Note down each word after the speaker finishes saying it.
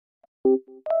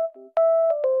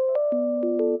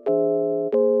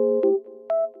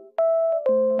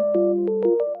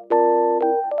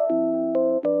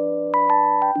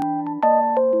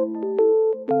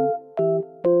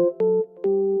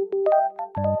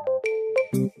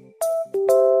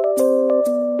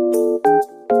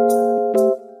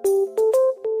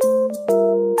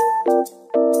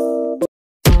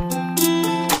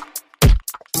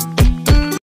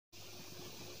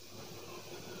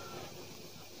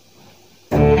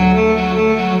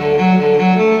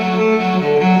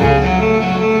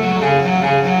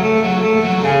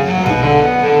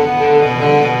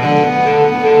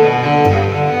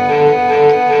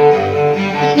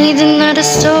A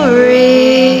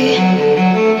story,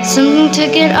 something to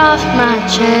get off my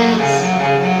chest.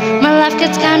 My life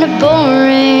gets kinda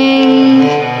boring,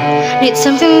 need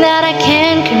something that I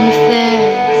can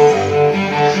confess.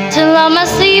 Till on my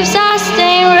sleeves I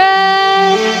stay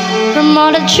red from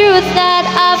all the truth that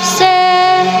I've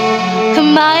said.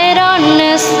 Come by it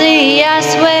honestly, I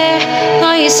swear.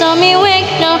 Oh, you saw me wink,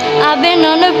 no, I've been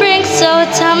on the brink. So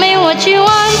tell me what you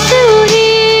want to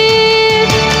hear,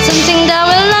 something that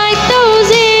will light those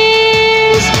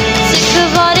ears. Sick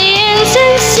of all the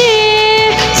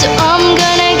insincere, so I'm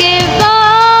gonna give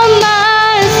all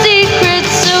my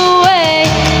secrets away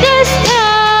this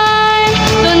time.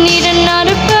 Don't need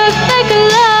another perfect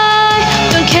lie,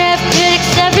 don't care if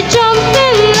critics ever jump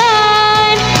in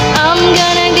line. I'm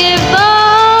gonna give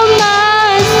all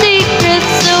my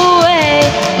secrets away.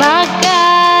 My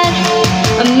God,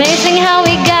 amazing how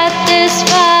we got this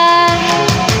far.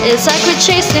 It's like we're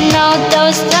chasing all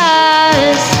those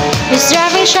stars. We're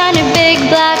driving shiny big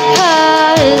black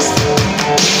cars,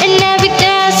 and every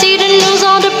day I see the news,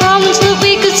 all the problems that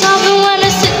we could solve. And when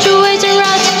a situation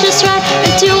rides just right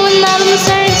into another, I'm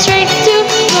staring straight to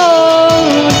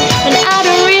gold. And I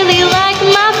don't really like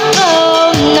my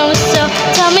phone, no, so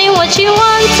tell me what you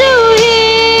want to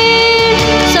hear,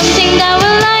 something that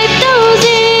will light those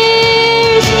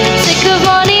ears. Sick of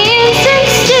all the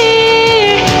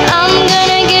insincere, I'm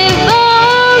gonna give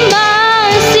all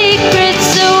my secrets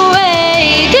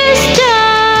away this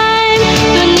time.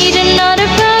 Don't need another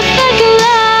perfect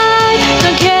lie,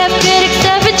 don't care if critics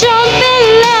ever jump in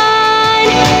line.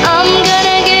 I'm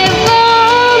gonna give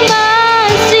all my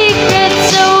secrets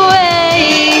away.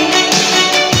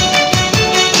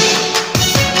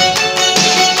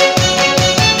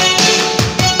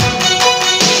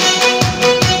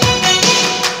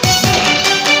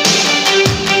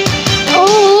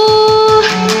 Ooh,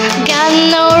 got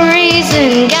no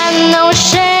reason, got no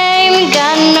shame,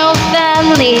 got no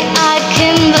family.